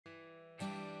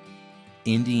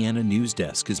Indiana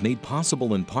Newsdesk is made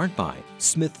possible in part by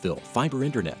Smithville Fiber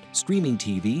Internet, streaming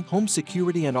TV, home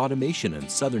security and automation in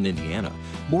Southern Indiana.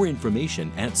 More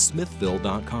information at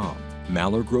smithville.com.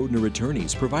 Mallard Grodner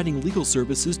Attorneys, providing legal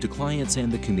services to clients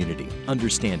and the community.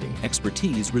 Understanding,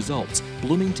 expertise, results.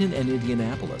 Bloomington and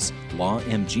Indianapolis.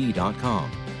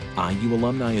 lawmg.com. IU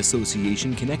Alumni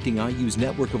Association, connecting IU's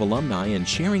network of alumni and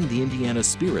sharing the Indiana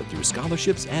spirit through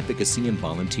scholarships, advocacy, and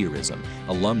volunteerism.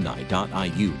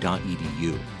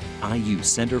 alumni.iu.edu. IU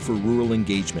Center for Rural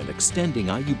Engagement, extending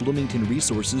IU Bloomington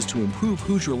resources to improve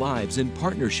Hoosier lives in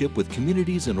partnership with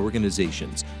communities and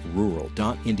organizations.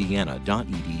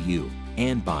 rural.indiana.edu.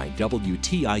 And by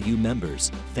WTIU members.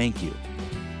 Thank you.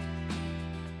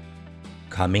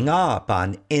 Coming up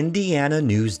on Indiana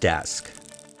Newsdesk.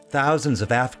 Thousands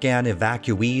of Afghan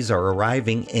evacuees are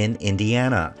arriving in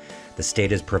Indiana. The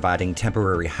state is providing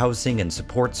temporary housing and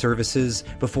support services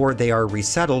before they are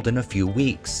resettled in a few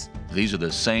weeks. These are the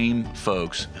same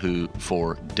folks who,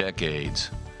 for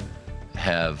decades,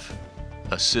 have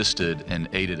assisted and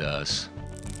aided us.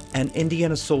 An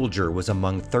Indiana soldier was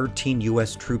among 13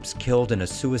 U.S. troops killed in a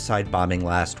suicide bombing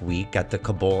last week at the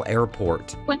Kabul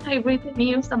airport. When I read the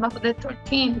news about the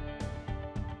 13,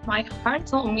 my heart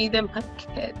told me that my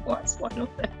kid was one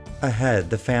of them. Ahead,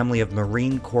 the family of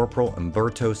Marine Corporal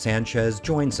Humberto Sanchez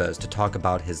joins us to talk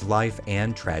about his life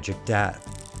and tragic death.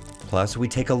 Plus, we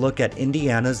take a look at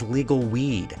Indiana's legal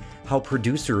weed, how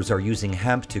producers are using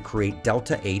hemp to create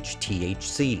Delta H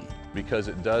THC. Because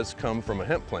it does come from a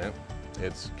hemp plant,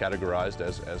 it's categorized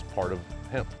as part of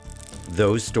hemp.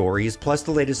 Those stories, plus the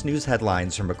latest news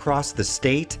headlines from across the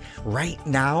state, right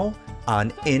now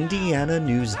on Indiana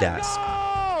Newsdesk.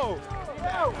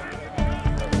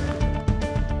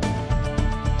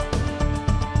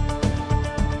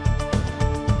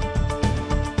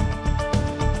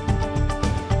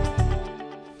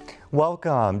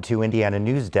 Welcome to Indiana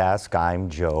Newsdesk. I'm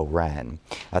Joe Wren.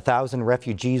 1,000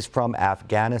 refugees from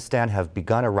Afghanistan have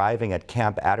begun arriving at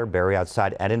Camp Atterbury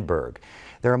outside Edinburgh.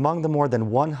 They're among the more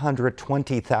than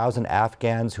 120,000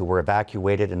 Afghans who were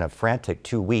evacuated in a frantic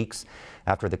 2 weeks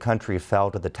after the country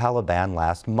fell to the Taliban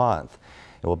last month.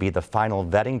 It will be the final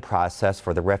vetting process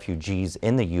for the refugees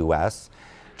in the U.S.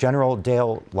 General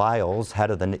Dale Lyles,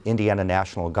 head of the Indiana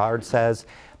National Guard, says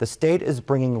the state is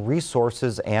bringing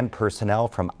resources and personnel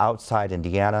from outside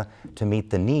Indiana to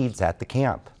meet the needs at the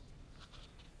camp.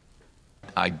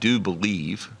 I do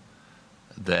believe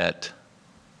that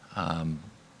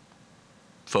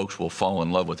folks will fall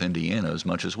in love with Indiana as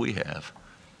much as we have.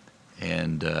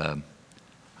 And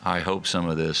I hope some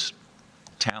of this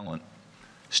talent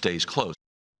stays close.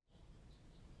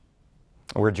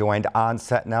 We're joined on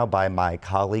set now by my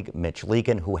colleague, Mitch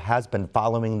Legan, who has been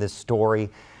following this story.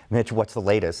 Mitch, what's the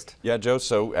latest? Yeah, Joe,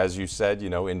 so as you said,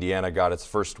 Indiana got its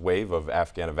first wave of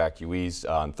Afghan evacuees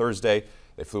on Thursday.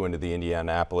 They flew into the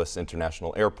Indianapolis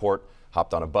International Airport,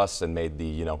 hopped on a bus, and made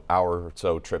the, hour or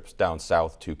so trips down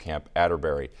south to Camp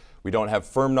Atterbury. We don't have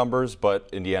firm numbers, but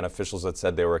Indiana officials had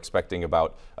said they were expecting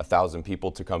about 1,000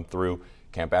 people to come through.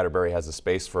 Camp Atterbury has a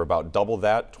space for about double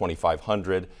that,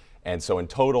 2,500. And so in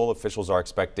total, officials are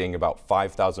expecting about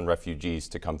 5,000 refugees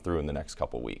to come through in the next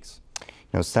couple weeks.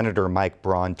 Senator Mike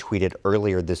Braun tweeted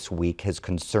earlier this week his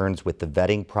concerns with the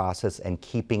vetting process and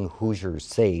keeping Hoosiers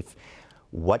safe.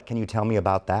 What can you tell me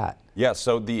about that? Yeah,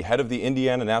 so the head of the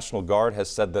Indiana National Guard has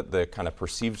said that the kind of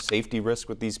perceived safety risk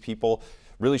with these people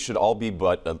really should all be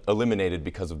eliminated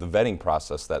because of the vetting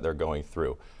process that they're going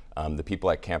through. The people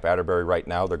at Camp Atterbury right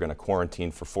now, they're going to quarantine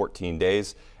for 14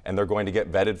 days, and they're going to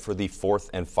get vetted for the fourth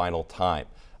and final time.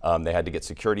 They had to get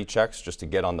security checks just to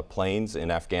get on the planes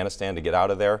in Afghanistan to get out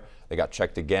of there. They got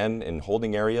checked again in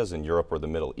holding areas in Europe or the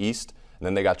Middle East. And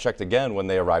then they got checked again when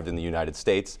they arrived in the United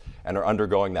States and are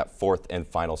undergoing that fourth and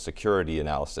final security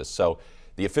analysis. So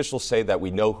the officials say that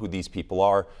we know who these people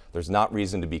are. There's not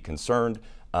reason to be concerned.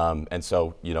 And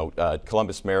so,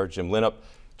 Columbus Mayor Jim Linnop,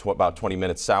 about 20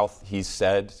 minutes south, he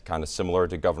said, kind of similar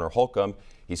to Governor Holcomb,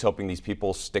 he's hoping these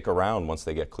people stick around once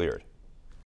they get cleared.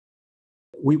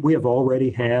 We have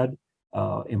already had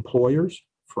employers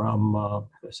from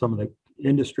some of the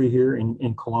industry here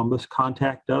in Columbus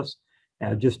contact us,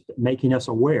 just making us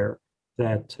aware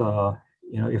that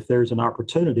if there's an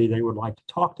opportunity, they would like to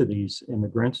talk to these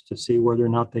immigrants to see whether or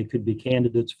not they could be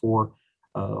candidates for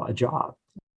a job.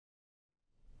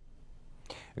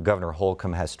 Governor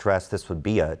Holcomb has stressed this would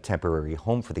be a temporary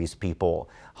home for these people.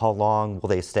 How long will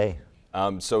they stay?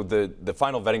 So the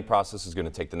final vetting process is going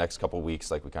to take the next couple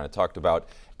weeks, like we kind of talked about,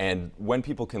 and when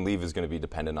people can leave is going to be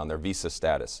dependent on their visa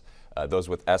status. Those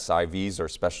with SIVs or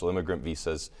special immigrant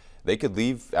visas, they could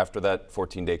leave after that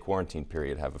 14-day quarantine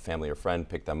period, have a family or friend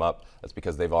pick them up. That's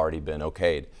because they've already been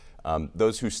okayed.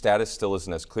 Those whose status still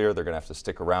isn't as clear, they're going to have to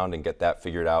stick around and get that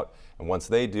figured out. And once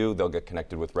they do, they'll get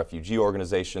connected with refugee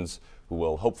organizations who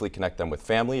will hopefully connect them with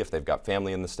family if they've got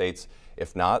family in the States.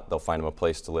 If not, they'll find them a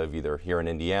place to live either here in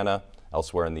Indiana,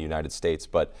 elsewhere in the United States.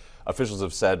 But officials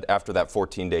have said after that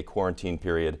 14-day quarantine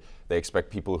period, they expect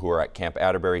people who are at Camp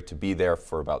Atterbury to be there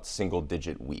for about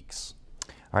single-digit weeks.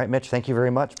 All right, Mitch, thank you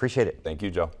very much. Appreciate it. Thank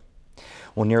you, Joe.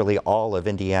 Well, nearly all of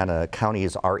Indiana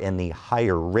counties are in the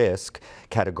higher risk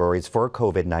categories for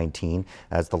COVID-19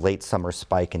 as the late summer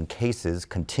spike in cases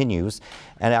continues.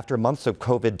 And after months of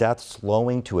COVID deaths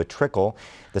slowing to a trickle,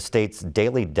 the state's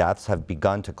daily deaths have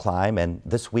begun to climb and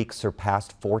this week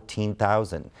surpassed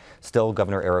 14,000. Still,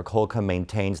 Governor Eric Holcomb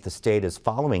maintains the state is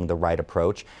following the right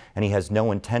approach and he has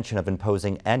no intention of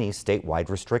imposing any statewide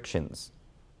restrictions.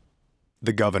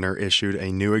 The governor issued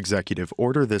a new executive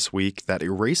order this week that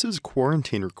erases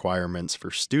quarantine requirements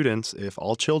for students if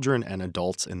all children and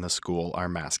adults in the school are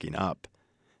masking up.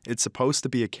 It's supposed to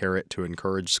be a carrot to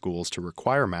encourage schools to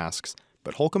require masks,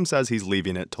 but Holcomb says he's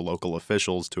leaving it to local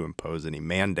officials to impose any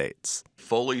mandates.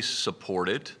 Fully support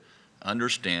it,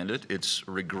 understand it. It's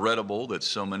regrettable that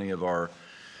so many of our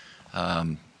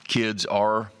kids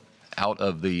are out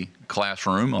of the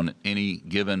classroom on any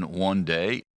given one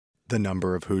day. The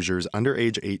number of Hoosiers under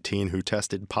age 18 who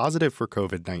tested positive for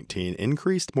COVID-19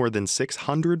 increased more than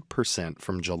 600%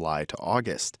 from July to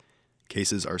August.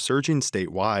 Cases are surging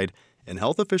statewide, and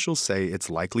health officials say it's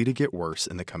likely to get worse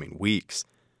in the coming weeks.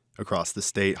 Across the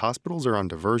state, hospitals are on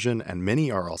diversion, and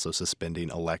many are also suspending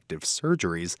elective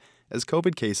surgeries as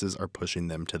COVID cases are pushing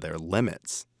them to their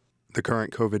limits. The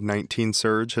current COVID-19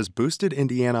 surge has boosted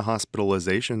Indiana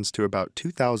hospitalizations to about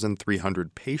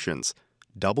 2,300 patients,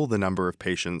 double the number of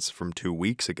patients from 2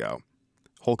 weeks ago.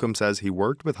 Holcomb says he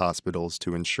worked with hospitals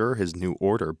to ensure his new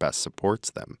order best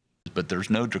supports them. But there's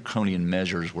no draconian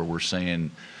measures where we're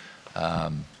saying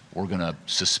we're going to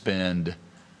suspend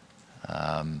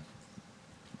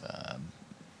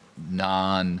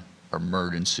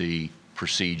non-emergency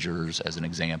procedures, as an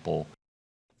example.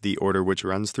 The order, which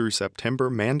runs through September,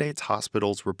 mandates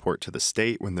hospitals report to the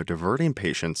state when they're diverting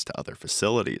patients to other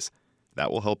facilities. That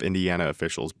will help Indiana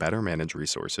officials better manage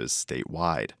resources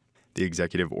statewide. The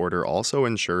executive order also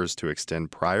ensures to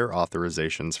extend prior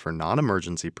authorizations for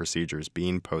non-emergency procedures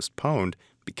being postponed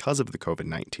because of the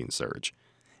COVID-19 surge.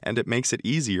 And it makes it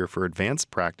easier for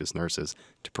advanced practice nurses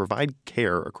to provide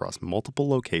care across multiple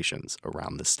locations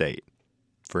around the state.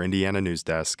 For Indiana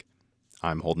Newsdesk,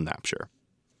 I'm Holden Napshire.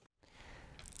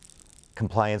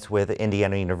 Compliance with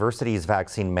Indiana University's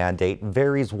vaccine mandate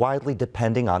varies widely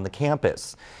depending on the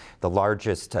campus. The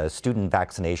largest student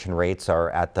vaccination rates are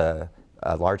at the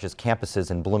largest campuses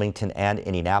in Bloomington and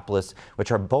Indianapolis,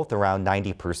 which are both around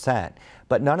 90%.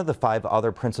 But none of the 5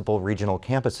 other principal regional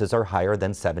campuses are higher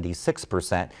than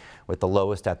 76%, with the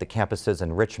lowest at the campuses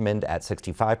in Richmond at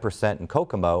 65% and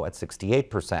Kokomo at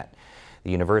 68%. The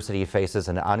university faces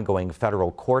an ongoing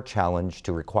federal court challenge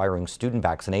to requiring student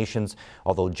vaccinations,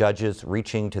 although judges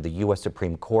reaching to the U.S.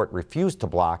 Supreme Court refused to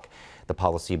block the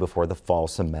policy before the fall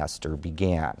semester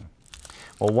began.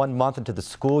 Well, 1 month into the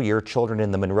school year, children in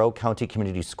the Monroe County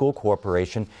Community School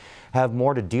Corporation have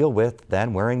more to deal with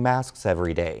than wearing masks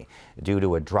every day. Due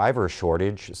to a driver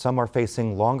shortage, some are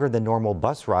facing longer than normal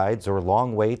bus rides or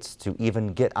long waits to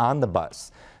even get on the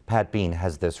bus. Pat Bean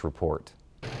has this report.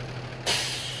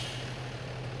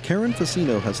 Karen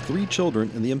Facino has 3 children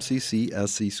in the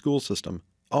MCC-SC school system,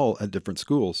 all at different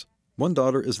schools. One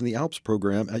daughter is in the ALPS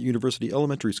program at University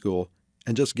Elementary School,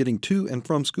 and just getting to and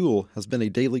from school has been a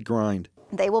daily grind.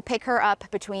 They will pick her up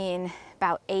between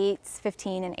about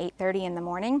 8:15 and 8:30 in the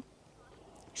morning.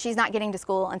 She's not getting to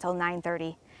school until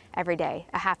 9:30 every day,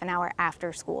 a half an hour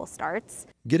after school starts.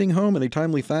 Getting home in a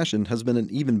timely fashion has been an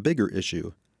even bigger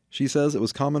issue. She says it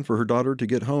was common for her daughter to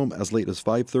get home as late as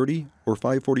 5:30 or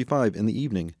 5:45 in the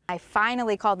evening. I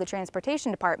finally called the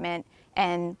transportation department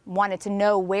and wanted to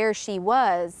know where she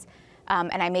was,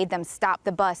 and I made them stop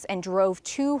the bus and drove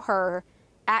to her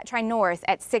at Tri-North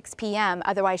at 6 p.m.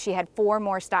 Otherwise, she had 4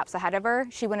 more stops ahead of her.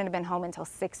 She wouldn't have been home until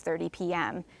 6:30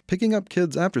 p.m. Picking up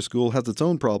kids after school has its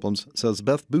own problems, says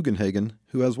Beth Bugenhagen,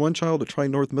 who has one child at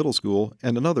Tri-North Middle School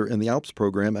and another in the ALPS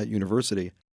program at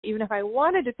university. Even if I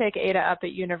wanted to pick Ada up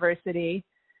at university,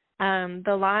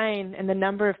 the line and the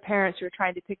number of parents who are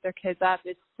trying to pick their kids up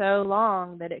is so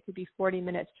long that it could be 40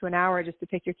 minutes to an hour just to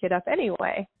pick your kid up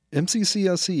anyway.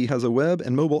 MCCSC has a web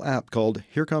and mobile app called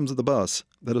Here Comes the Bus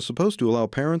that is supposed to allow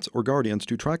parents or guardians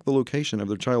to track the location of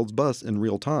their child's bus in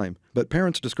real time, but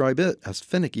parents describe it as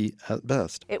finicky at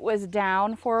best. It was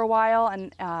down for a while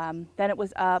and then it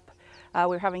was up. We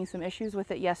were having some issues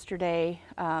with it yesterday,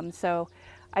 so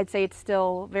I'd say it's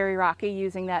still very rocky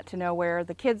using that to know where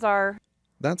the kids are.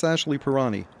 That's Ashley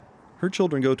Pirani. Her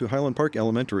children go to Highland Park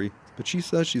Elementary, but she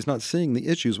says she's not seeing the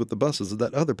issues with the buses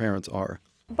that other parents are.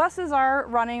 Buses are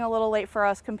running a little late for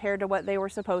us compared to what they were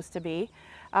supposed to be,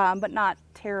 but not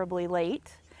terribly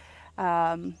late.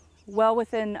 Well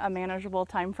within a manageable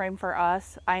time frame for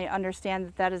us. I understand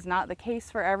that that is not the case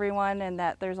for everyone and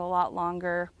that there's a lot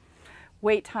longer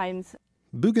wait times.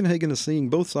 Bugenhagen is seeing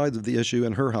both sides of the issue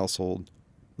in her household.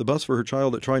 The bus for her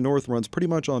child at Tri-North runs pretty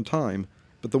much on time,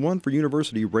 but the one for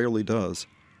University rarely does.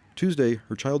 Tuesday,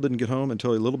 her child didn't get home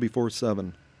until a little before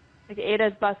 7. Like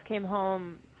Ada's bus came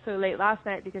home so late last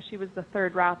night because she was the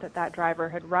third route that driver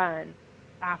had run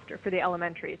after for the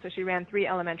elementary. So she ran 3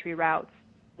 elementary routes,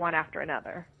 one after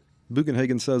another.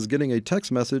 Bugenhagen says getting a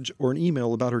text message or an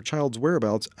email about her child's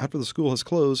whereabouts after the school has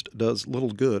closed does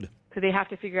little good. So they have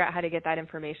to figure out how to get that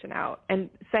information out. And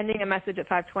sending a message at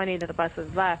 5:20 that the bus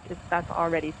has left, that's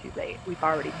already too late. We've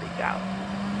already freaked out.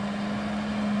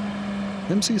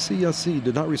 MCCSC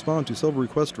did not respond to several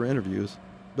requests for interviews,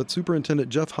 but Superintendent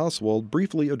Jeff Oswald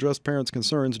briefly addressed parents'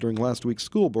 concerns during last week's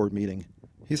school board meeting.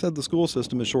 He said the school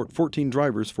system is short 14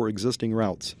 drivers for existing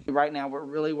routes. Right now, we're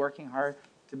really working hard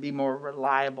to be more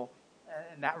reliable,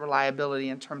 and that reliability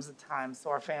in terms of time, so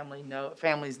our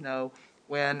families know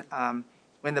when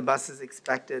the bus is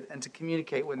expected and to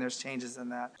communicate when there's changes in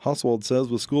that. Oswald says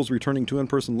with schools returning to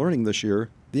in-person learning this year,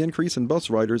 the increase in bus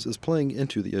riders is playing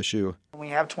into the issue. We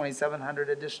have 2,700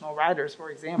 additional riders, for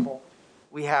example.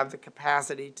 We have the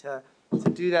capacity to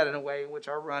do that in a way in which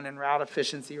our run and route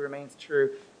efficiency remains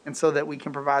true, and so that we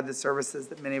can provide the services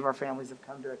that many of our families have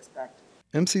come to expect.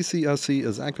 MCCSC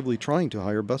is actively trying to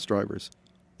hire bus drivers.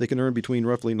 They can earn between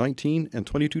roughly $19 and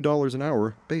 $22 an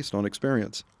hour based on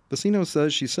experience. Bacino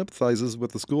says she sympathizes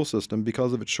with the school system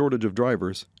because of its shortage of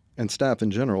drivers and staff in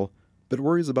general, but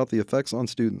worries about the effects on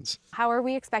students. How are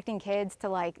we expecting kids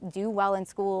to do well in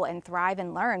school and thrive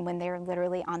and learn when they're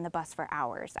literally on the bus for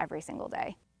hours every single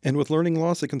day? And with learning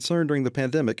loss a concern during the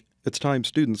pandemic, it's time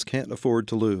students can't afford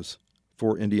to lose.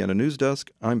 For Indiana Newsdesk,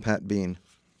 I'm Pat Bean.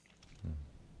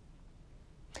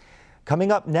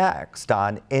 Coming up next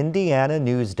on Indiana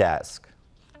Newsdesk.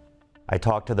 I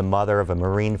talked to the mother of a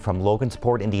Marine from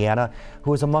Logansport, Indiana,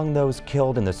 who was among those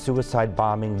killed in the suicide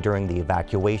bombing during the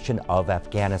evacuation of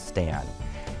Afghanistan.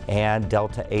 And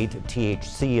Delta-8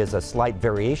 THC is a slight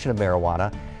variation of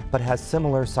marijuana, but has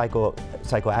similar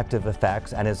psychoactive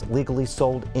effects and is legally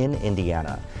sold in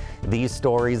Indiana. These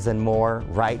stories and more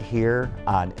right here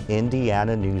on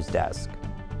Indiana Newsdesk.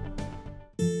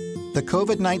 The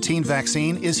COVID-19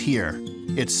 vaccine is here.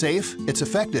 It's safe, it's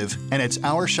effective, and it's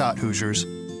our shot, Hoosiers.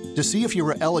 To see if you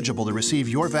are eligible to receive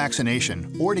your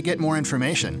vaccination or to get more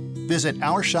information, visit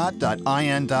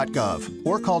ourshot.in.gov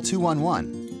or call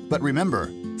 211. But remember,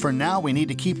 for now we need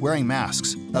to keep wearing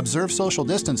masks, observe social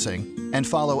distancing, and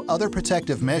follow other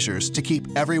protective measures to keep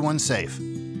everyone safe.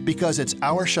 Because it's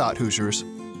our shot, Hoosiers.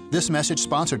 This message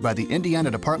sponsored by the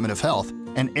Indiana Department of Health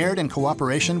and aired in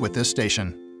cooperation with this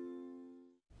station.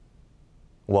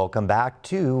 Welcome back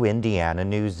to Indiana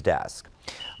Newsdesk.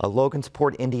 A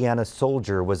Logansport, Indiana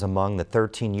soldier was among the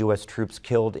 13 U.S. troops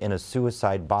killed in a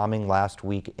suicide bombing last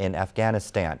week in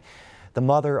Afghanistan. The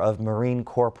mother of Marine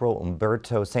Corporal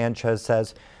Humberto Sanchez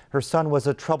says her son was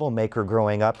a troublemaker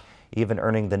growing up, even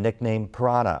earning the nickname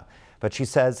Piranha. But she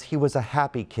says he was a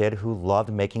happy kid who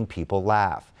loved making people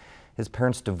laugh. His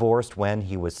parents divorced when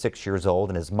he was 6 years old,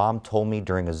 and his mom told me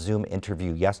during a Zoom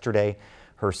interview yesterday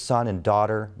her son and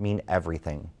daughter mean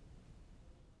everything.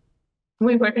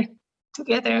 We were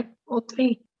together, all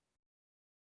 3.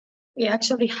 We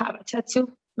actually have a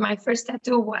tattoo. My first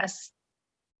tattoo was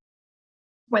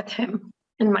with him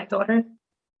and my daughter.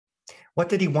 What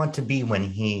did he want to be when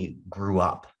he grew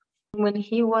up? When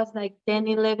he was like 10,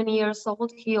 11 years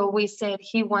old, he always said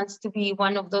he wants to be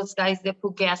one of those guys that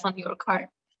put gas on your car.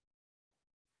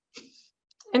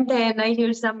 And then I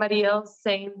hear somebody else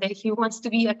saying that he wants to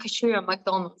be a cashier at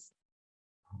McDonald's.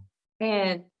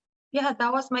 And yeah,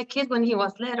 that was my kid when he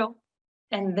was little.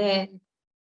 And then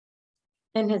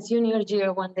in his junior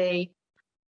year, one day,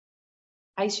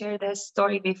 I shared this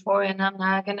story before, and I'm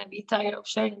not gonna be tired of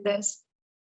sharing this.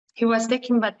 He was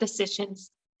taking bad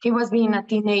decisions. He was being a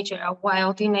teenager, a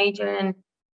wild teenager, and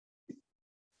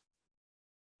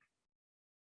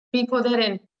people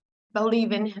didn't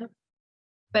believe in him.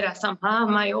 But as a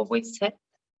mom, I always said,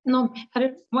 no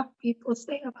matter what people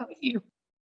say about you,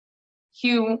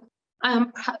 I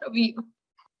am proud of you.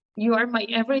 You are my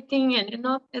everything, and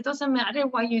it doesn't matter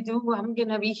what you do, I'm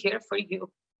gonna be here for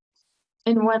you.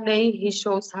 And one day he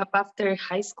shows up after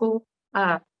high school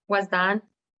was done,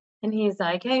 and he's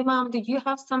like, hey mom, do you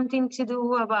have something to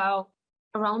do about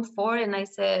around 4, and I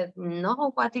said,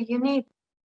 no, what do you need?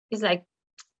 He's like,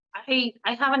 I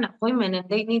have an appointment and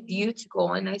they need you to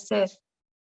go. And I said,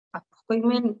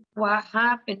 appointment, what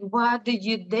happened? What did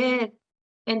you did?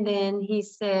 And then he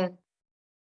said,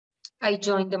 I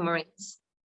joined the Marines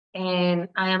and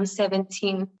I am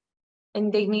 17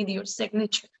 and they need your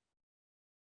signature.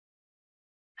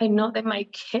 I know that my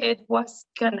kid was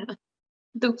gonna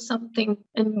do something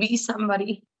and be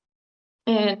somebody.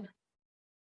 And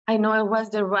I know it was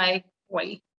the right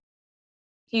way.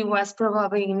 He was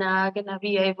probably not gonna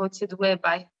be able to do it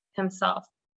by himself.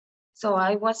 So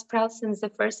I was proud since the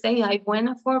first day. I went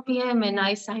at 4 p.m. and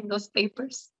I signed those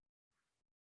papers.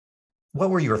 What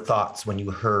were your thoughts when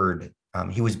you heard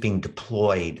he was being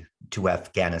deployed to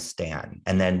Afghanistan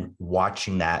and then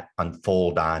watching that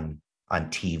unfold on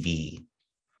TV?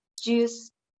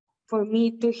 Just for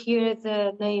me to hear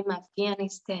the name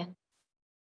Afghanistan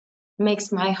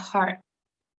makes my heart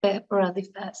beat really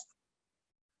fast.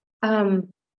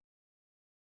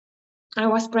 I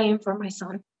was praying for my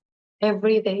son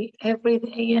every day,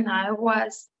 and I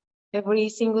was, every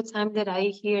single time that I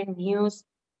hear news,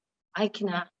 I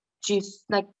cannot just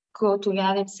like go to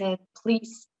God and say,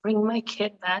 please bring my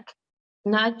kid back,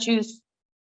 not just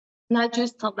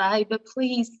alive, but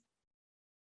please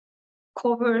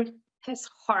cover his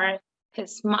heart,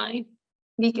 his mind,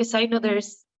 because I know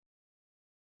there's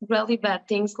really bad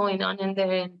things going on in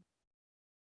there, and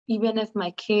even if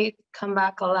my kid come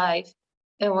back alive,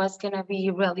 it was gonna be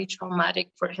really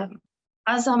traumatic for him.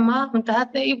 As a mom,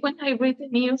 that day when I read the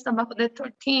news about the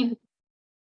 13,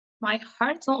 my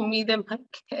heart told me that my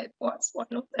kid was one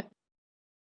of them.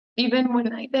 Even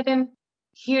when I didn't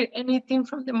hear anything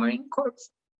from the Marine Corps,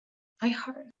 my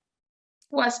heart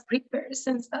was prepared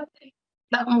since that day,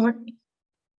 that morning.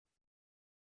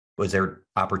 Was there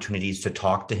opportunities to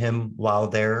talk to him while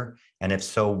there? And if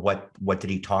so, what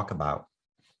did he talk about?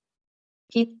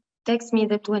 He texted me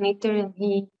the 23rd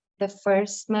and the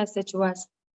first message was,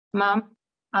 Mom,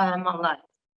 I am alive.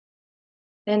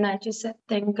 And I just said,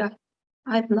 thank God,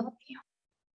 I love you.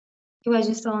 He was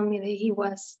just telling me that he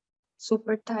was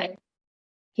super tired.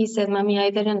 He said, Mommy, I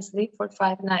didn't sleep for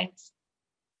 5 nights.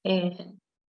 And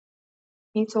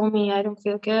he told me, I don't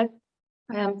feel good.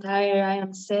 I am tired, I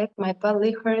am sick, my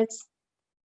belly hurts.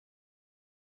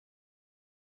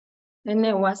 And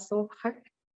it was so hard.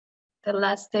 The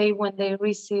last day when they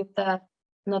received the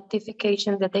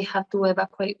notification that they have to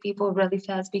evacuate people really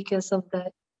fast because of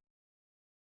the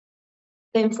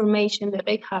information that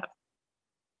they have.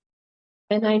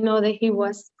 And I know that he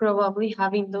was probably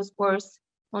having those words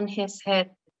on his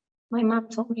head. My mom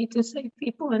told me to save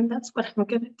people, and that's what I'm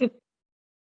gonna do.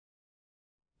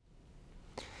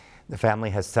 The family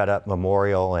has set up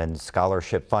memorial and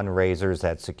scholarship fundraisers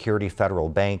at Security Federal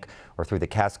Bank or through the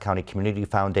Cass County Community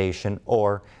Foundation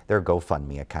or their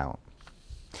GoFundMe account.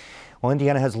 Well,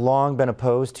 Indiana has long been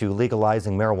opposed to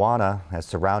legalizing marijuana, as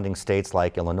surrounding states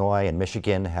like Illinois and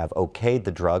Michigan have okayed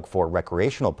the drug for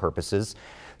recreational purposes.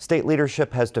 State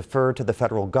leadership has deferred to the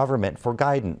federal government for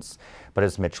guidance. But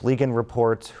as Mitch Legan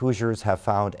reports, Hoosiers have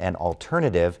found an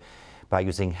alternative by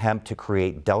using hemp to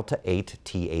create Delta-8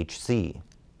 THC.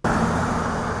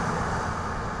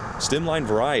 Stemline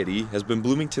Variety has been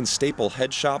Bloomington's staple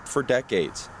head shop for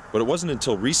decades, but it wasn't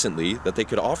until recently that they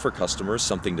could offer customers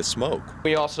something to smoke.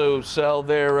 We also sell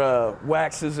their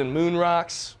waxes and moon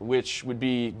rocks, which would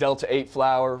be Delta-8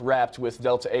 flower wrapped with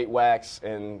Delta-8 wax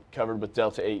and covered with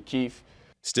Delta-8 keef.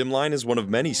 Stemline is one of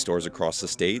many stores across the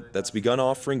state that's begun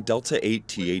offering Delta-8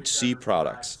 THC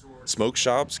products. Smoke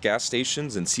shops, gas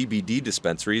stations, and CBD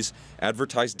dispensaries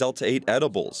advertise Delta-8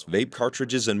 edibles, vape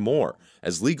cartridges, and more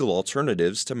as legal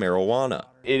alternatives to marijuana.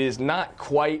 It is not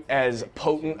quite as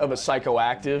potent of a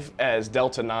psychoactive as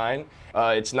Delta-9.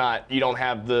 It's not, you don't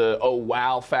have the oh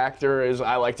wow factor, as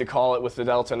I like to call it, with the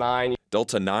Delta-9.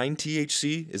 Delta-9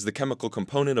 THC is the chemical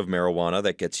component of marijuana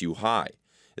that gets you high.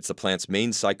 It's the plant's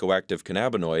main psychoactive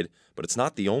cannabinoid, but it's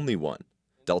not the only one.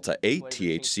 Delta-8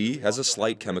 THC has a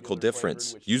slight chemical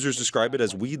difference. Users describe it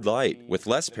as weed light, with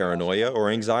less paranoia or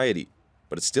anxiety,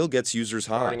 but it still gets users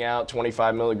high. Starting out,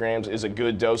 25 milligrams is a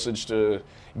good dosage to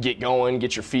get going,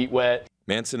 get your feet wet.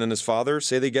 Manson and his father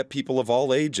say they get people of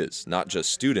all ages, not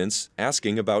just students,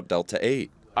 asking about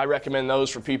Delta-8. I recommend those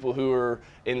for people who are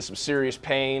in some serious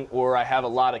pain, or I have a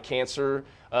lot of cancer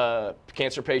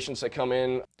patients that come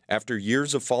in. After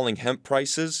years of falling hemp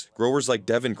prices, growers like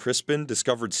Devin Crispin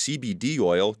discovered CBD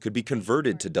oil could be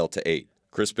converted to Delta-8.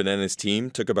 Crispin and his team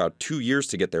took about 2 years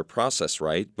to get their process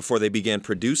right before they began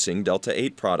producing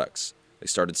Delta-8 products. They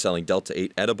started selling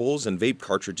Delta-8 edibles and vape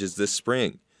cartridges this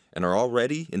spring and are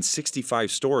already in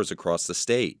 65 stores across the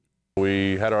state.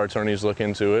 We had our attorneys look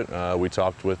into it. We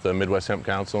talked with the Midwest Hemp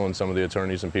Council and some of the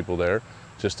attorneys and people there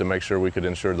just to make sure we could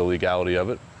ensure the legality of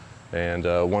it. And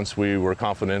once we were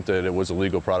confident that it was a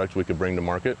legal product we could bring to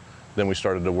market, then we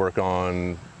started to work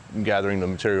on gathering the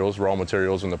materials, raw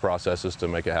materials, and the processes to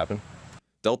make it happen.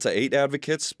 Delta 8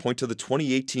 advocates point to the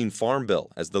 2018 Farm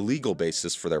Bill as the legal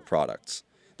basis for their products.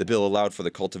 The bill allowed for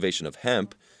the cultivation of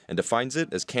hemp and defines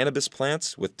it as cannabis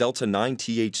plants with Delta 9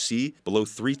 THC below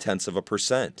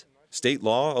 0.3%. State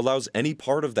law allows any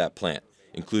part of that plant,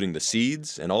 including the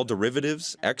seeds and all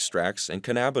derivatives, extracts, and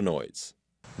cannabinoids.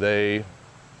 They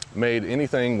made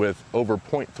anything with over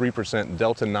 0.3%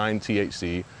 Delta 9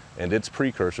 THC and its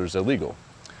precursors illegal.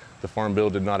 The Farm Bill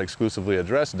did not exclusively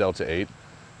address Delta 8,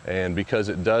 and because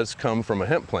it does come from a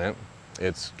hemp plant,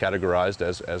 it's categorized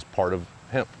as part of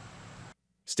hemp.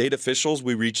 State officials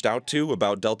we reached out to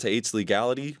about Delta 8's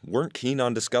legality weren't keen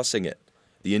on discussing it.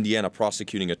 The Indiana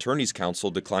Prosecuting Attorney's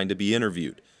Council declined to be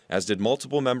interviewed, as did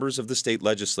multiple members of the state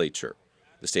legislature.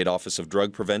 The State Office of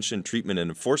Drug Prevention, Treatment,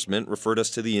 and Enforcement referred us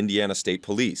to the Indiana State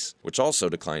Police, which also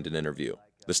declined an interview.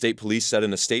 The state police said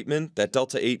in a statement that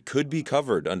Delta 8 could be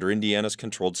covered under Indiana's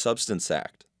Controlled Substance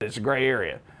Act. It's a gray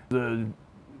area. The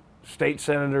state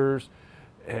senators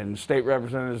and state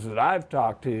representatives that I've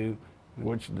talked to,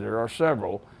 which there are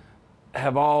several,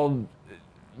 have all,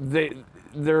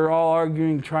 they're all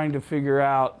arguing, trying to figure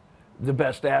out the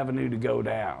best avenue to go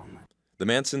down. The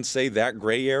Mansons say that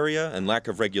gray area and lack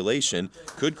of regulation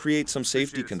could create some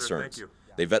safety concerns.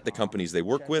 They vet the companies they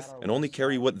work with and only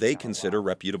carry what they consider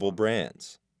reputable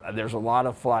brands. There's a lot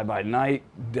of fly-by-night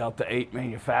Delta 8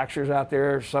 manufacturers out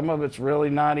there. Some of it's really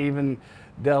not even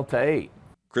Delta 8.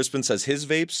 Crispin says his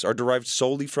vapes are derived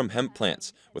solely from hemp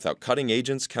plants without cutting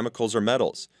agents, chemicals, or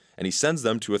metals, and he sends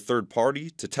them to a third party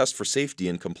to test for safety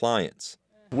and compliance.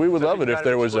 We would love it if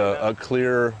there was a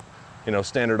clear,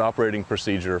 standard operating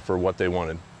procedure for what they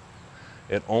wanted.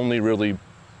 It only really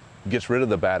gets rid of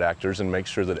the bad actors and makes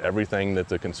sure that everything that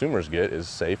the consumers get is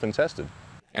safe and tested.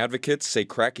 Advocates say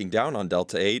cracking down on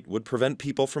Delta 8 would prevent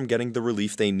people from getting the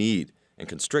relief they need and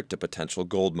constrict a potential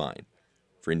gold mine.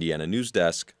 For Indiana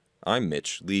Newsdesk, I'm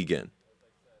Mitch Legan.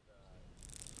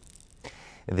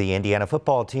 The Indiana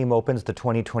football team opens the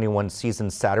 2021 season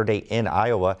Saturday in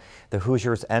Iowa. The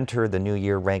Hoosiers enter the new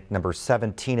year ranked number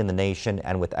 17 in the nation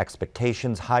and with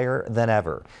expectations higher than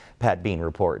ever. Pat Bean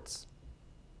reports.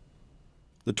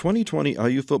 The 2020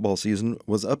 IU football season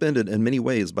was upended in many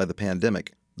ways by the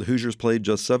pandemic. The Hoosiers played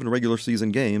just 7 regular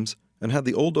season games and had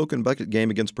the Old Oaken Bucket game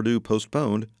against Purdue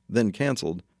postponed, then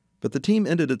canceled. But the team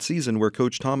ended its season where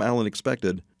Coach Tom Allen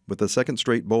expected, with a second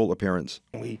straight bowl appearance.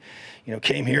 We,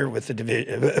 came here with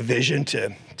a vision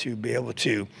to be able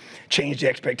to change the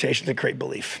expectations and create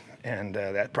belief. And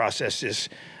that process is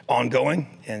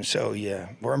ongoing, and so,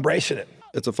 we're embracing it.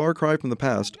 It's a far cry from the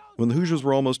past, when the Hoosiers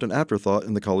were almost an afterthought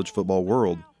in the college football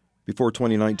world. Before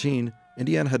 2019,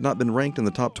 Indiana had not been ranked in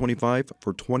the top 25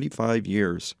 for 25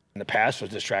 years. In the past, those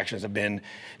distractions have been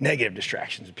negative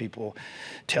distractions, people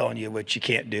telling you what you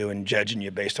can't do and judging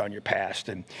you based on your past.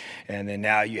 And then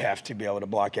now you have to be able to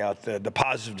block out the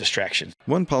positive distractions.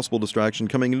 One possible distraction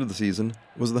coming into the season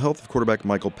was the health of quarterback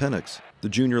Michael Penix. The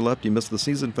junior lefty missed the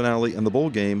season finale and the bowl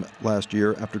game last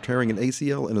year after tearing an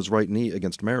ACL in his right knee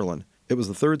against Maryland. It was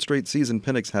the third straight season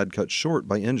Penix had cut short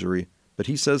by injury, but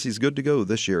he says he's good to go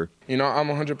this year. I'm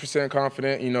 100%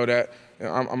 confident, that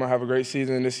I'm going to have a great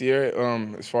season this year.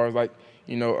 As far as all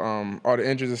the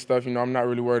injuries and stuff, I'm not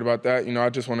really worried about that. I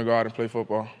just want to go out and play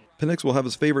football. Penix will have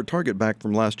his favorite target back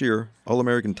from last year,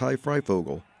 All-American Ty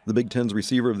Freifogel, the Big Ten's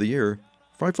receiver of the year.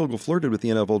 Freifogel flirted with the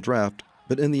NFL draft,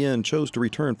 but in the end chose to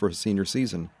return for his senior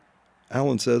season.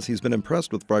 Allen says he's been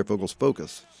impressed with Freifogel's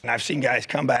focus. And I've seen guys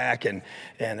come back and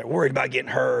they're worried about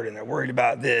getting hurt and they're worried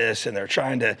about this and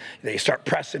they start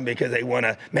pressing because they want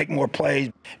to make more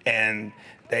plays, and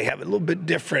they have a little bit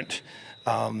different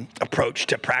approach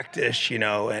to practice, and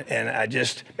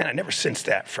I never sensed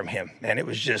that from him. And it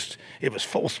was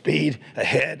full speed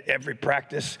ahead every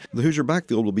practice. The Hoosier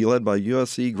backfield will be led by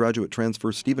USC graduate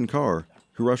transfer Stephen Carr,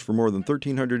 who rushed for more than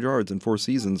 1,300 yards in 4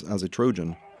 seasons as a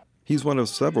Trojan. He's one of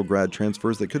several grad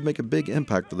transfers that could make a big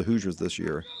impact for the Hoosiers this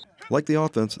year. Like the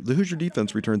offense, the Hoosier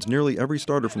defense returns nearly every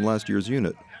starter from last year's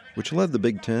unit, which led the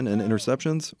Big Ten in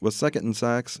interceptions, was second in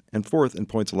sacks, and 4th in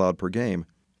points allowed per game.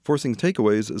 Forcing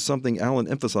takeaways is something Allen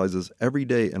emphasizes every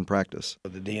day in practice.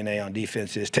 The DNA on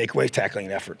defense is takeaways, tackling,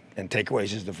 and effort, and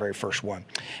takeaways is the very first one.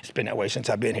 It's been that way since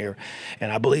I've been here,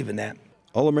 and I believe in that.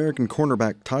 All-American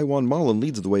cornerback Tywan Mullen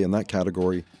leads the way in that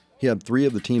category. He had 3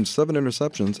 of the team's 7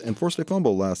 interceptions and forced a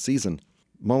fumble last season.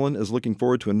 Mullen is looking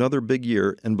forward to another big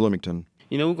year in Bloomington.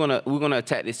 We're gonna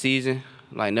attack this season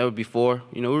like never before.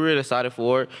 You know, we're really excited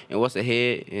for it and what's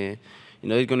ahead. And, you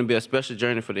know, it's going to be a special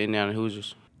journey for the Indiana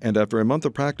Hoosiers. And after a month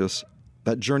of practice,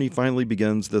 that journey finally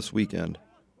begins this weekend.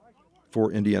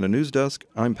 For Indiana Newsdesk,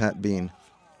 I'm Pat Bean.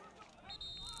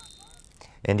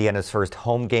 Indiana's first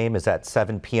home game is at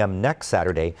 7 p.m. next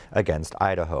Saturday against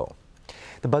Idaho.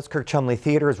 The Buskirk-Chumley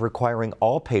Theater is requiring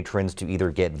all patrons to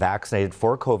either get vaccinated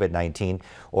for COVID-19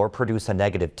 or produce a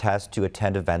negative test to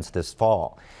attend events this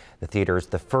fall. The theater is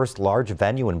the first large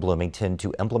venue in Bloomington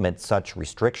to implement such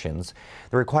restrictions.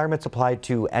 The requirements apply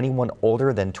to anyone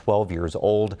older than 12 years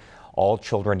old. All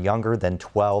children younger than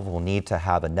 12 will need to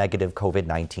have a negative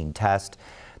COVID-19 test.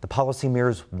 The policy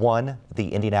mirrors one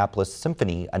the Indianapolis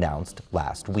Symphony announced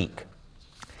last week.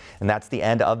 And that's the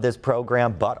end of this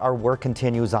program, but our work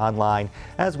continues online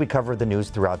as we cover the news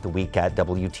throughout the week at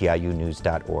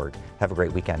WTIUnews.org. Have a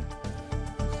great weekend.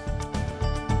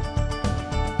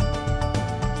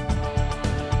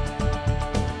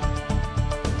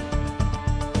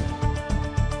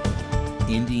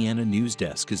 Indiana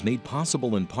Newsdesk is made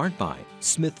possible in part by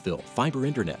Smithville Fiber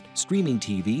Internet, streaming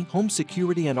TV, home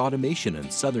security and automation in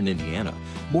Southern Indiana.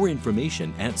 More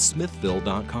information at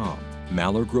smithville.com.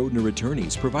 Maller Grodner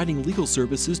Attorneys, providing legal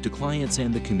services to clients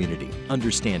and the community.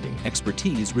 Understanding,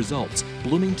 expertise, results.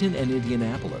 Bloomington and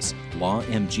Indianapolis.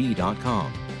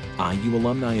 LawMG.com. IU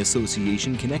Alumni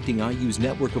Association, connecting IU's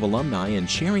network of alumni and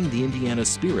sharing the Indiana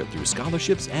spirit through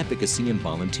scholarships, advocacy, and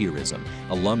volunteerism.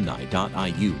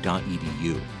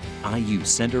 Alumni.iu.edu. IU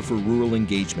Center for Rural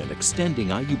Engagement, extending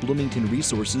IU Bloomington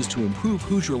resources to improve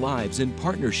Hoosier lives in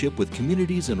partnership with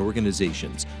communities and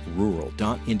organizations.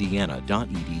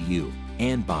 Rural.indiana.edu.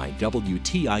 And by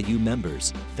WTIU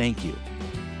members. Thank you.